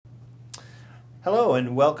Hello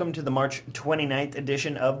and welcome to the March 29th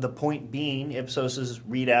edition of The Point Being, Ipsos's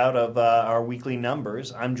readout of our weekly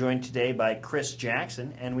numbers. I'm joined today by Chris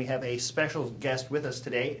Jackson, and we have a special guest with us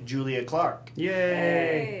today, Julia Clark. Yay!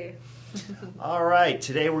 Hey. All right,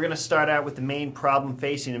 today we're going to start out with the main problem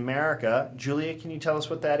facing America. Julia, can you tell us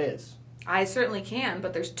what that is? I certainly can,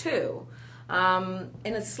 but there's two.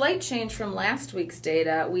 In a slight change from last week's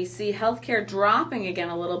data, we see healthcare dropping again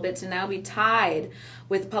a little bit to now be tied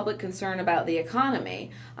with public concern about the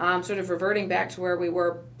economy, sort of reverting back to where we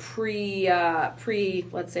were pre,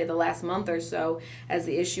 let's say, the last month or so, as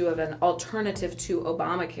the issue of an alternative to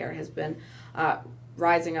Obamacare has been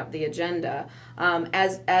rising up the agenda.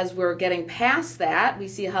 As we're getting past that, we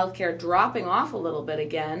see healthcare dropping off a little bit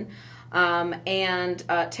again. And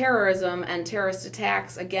terrorism and terrorist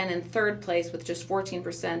attacks, again, in third place with just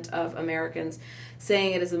 14% of Americans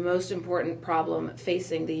saying it is the most important problem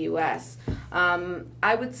facing the U.S.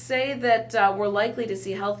 I would say that we're likely to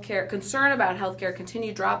see concern about healthcare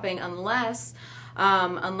continue dropping unless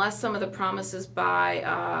some of the promises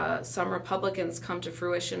by some Republicans come to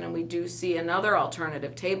fruition and we do see another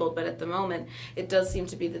alternative tabled. But at the moment, it does seem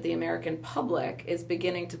to be that the American public is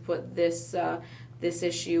beginning to put this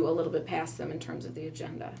issue a little bit past them in terms of the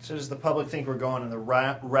agenda. So does the public think we're going in the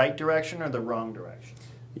right direction or the wrong direction?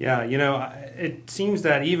 Yeah, it seems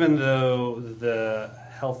that even though the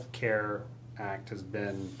Health Care Act has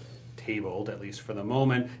been tabled, at least for the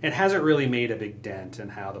moment, it hasn't really made a big dent in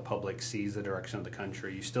how the public sees the direction of the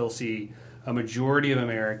country. You still see a majority of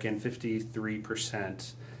American,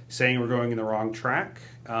 53%, saying we're going in the wrong track,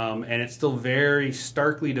 and it's still very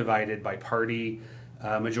starkly divided by party.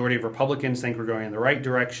 Majority of Republicans think we're going in the right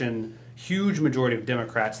direction. Huge majority of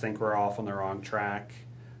Democrats think we're off on the wrong track.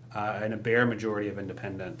 And a bare majority of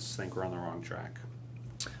independents think we're on the wrong track.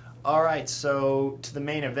 All right, so to the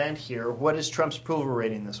main event here, what is Trump's approval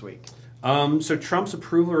rating this week? So Trump's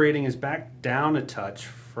approval rating is back down a touch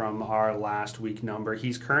from our last week number.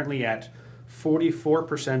 He's currently at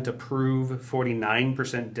 44% approve,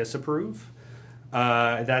 49% disapprove.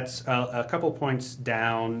 That's a couple points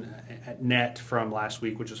down at net from last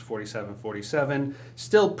week, which is 47-47.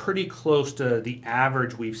 Still pretty close to the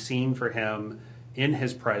average we've seen for him in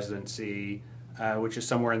his presidency, which is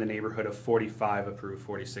somewhere in the neighborhood of 45 approve,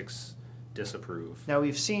 46 disapprove. Now,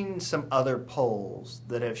 we've seen some other polls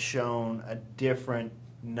that have shown a different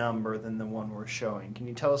number than the one we're showing. Can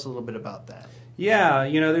you tell us a little bit about that? Yeah,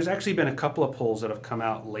 there's actually been a couple of polls that have come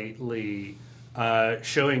out lately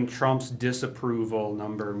showing Trump's disapproval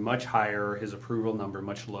number much higher, his approval number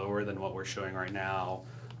much lower than what we're showing right now.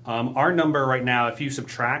 Our number right now, if you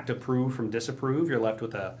subtract approve from disapprove, you're left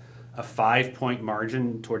with a 5-point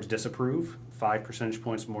margin towards disapprove, 5 percentage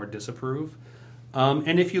points more disapprove.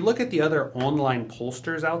 And if you look at the other online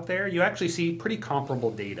pollsters out there, you actually see pretty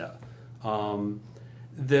comparable data.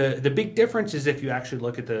 The big difference is if you actually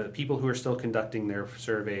look at the people who are still conducting their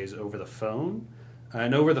surveys over the phone.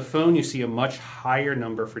 And over the phone, you see a much higher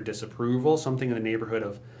number for disapproval, something in the neighborhood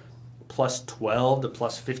of plus 12 to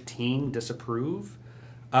plus 15 disapprove.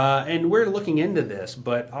 And we're looking into this,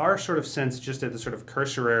 but our sort of sense, just at the sort of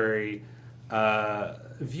cursory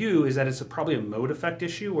view, is that it's probably a mode effect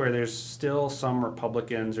issue where there's still some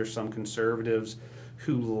Republicans or some conservatives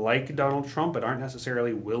who like Donald Trump but aren't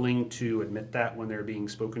necessarily willing to admit that when they're being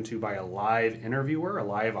spoken to by a live interviewer, a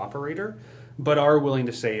live operator, but are willing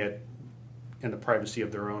to say it in the privacy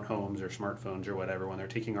of their own homes or smartphones or whatever when they're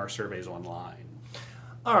taking our surveys online.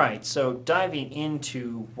 All right, so diving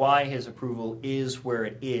into why his approval is where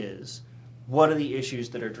it is, what are the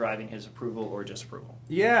issues that are driving his approval or disapproval?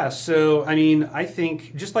 Yeah, so, I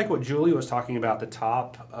think, just like what Julie was talking about at the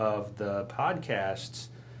top of the podcast,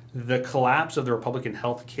 the collapse of the Republican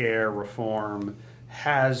health care reform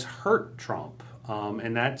has hurt Trump.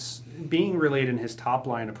 And that's being relayed in his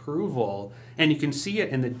top-line approval, and you can see it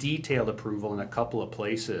in the detailed approval in a couple of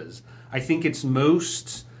places. I think it's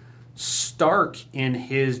most stark in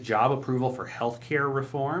his job approval for health care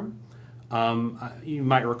reform. You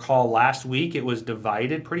might recall last week it was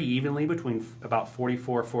divided pretty evenly between about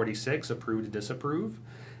 44-46 approve to disapprove.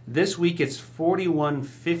 This week it's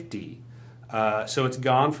 41-50. So it's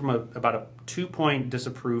gone from about a 2-point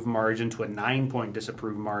disapprove margin to a 9-point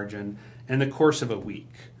disapprove margin in the course of a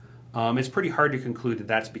week. It's pretty hard to conclude that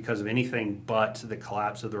that's because of anything but the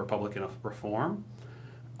collapse of the Republican reform.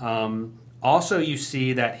 Also, you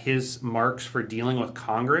see that his marks for dealing with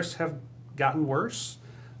Congress have gotten worse.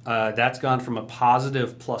 That's gone from a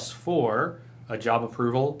positive +4, a job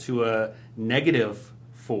approval, to a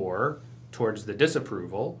 -4 towards the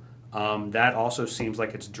disapproval. That also seems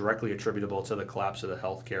like it's directly attributable to the collapse of the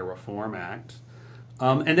Health Care Reform Act.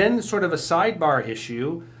 And then sort of a sidebar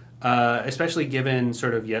issue, especially given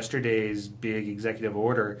sort of yesterday's big executive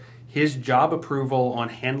order. His job approval on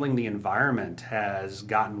handling the environment has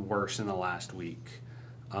gotten worse in the last week.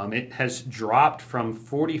 It has dropped from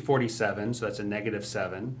 40.47, so that's a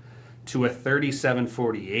 -7, to a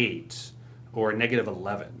 37.48, or a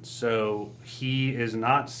 -11. So he is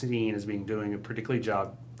not seen as being doing a particularly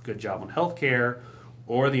good job on healthcare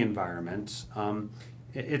or the environment.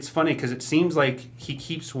 It's funny because it seems like he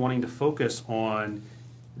keeps wanting to focus on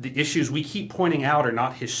the issues we keep pointing out are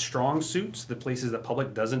not his strong suits, the places that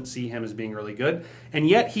public doesn't see him as being really good, and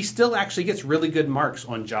yet he still actually gets really good marks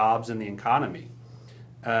on jobs and the economy.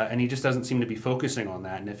 And he just doesn't seem to be focusing on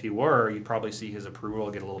that, and if he were, you'd probably see his approval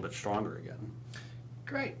get a little bit stronger again.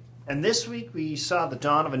 Great. And this week we saw the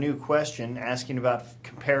dawn of a new question asking about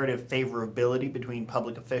comparative favorability between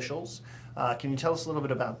public officials. Can you tell us a little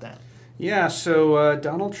bit about that? Yeah, so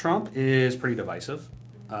Donald Trump is pretty divisive,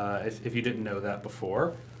 if you didn't know that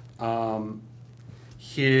before.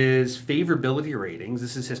 His favorability ratings,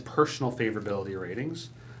 this is his personal favorability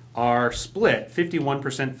ratings, are split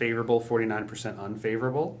 51% favorable, 49%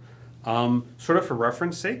 unfavorable. Sort of for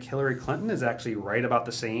reference sake, Hillary Clinton is actually right about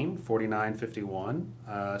the same,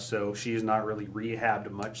 49-51. So she's not really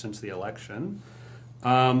rehabbed much since the election.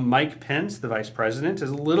 Mike Pence, the vice president, is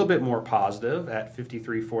a little bit more positive at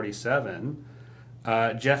 53-47.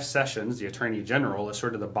 Jeff Sessions, the attorney general, is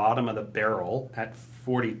sort of the bottom of the barrel at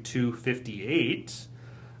 42-58.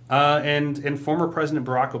 And former President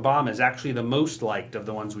Barack Obama is actually the most liked of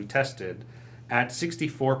the ones we tested at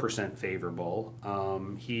 64% favorable.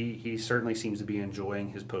 He certainly seems to be enjoying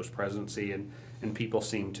his post-presidency, and people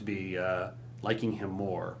seem to be liking him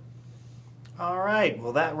more. All right.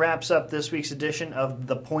 Well, that wraps up this week's edition of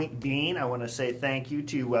The Point Being. I want to say thank you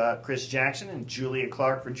to Chris Jackson and Julia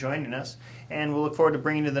Clark for joining us, and we'll look forward to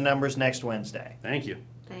bringing you the numbers next Wednesday. Thank you.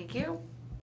 Thank you.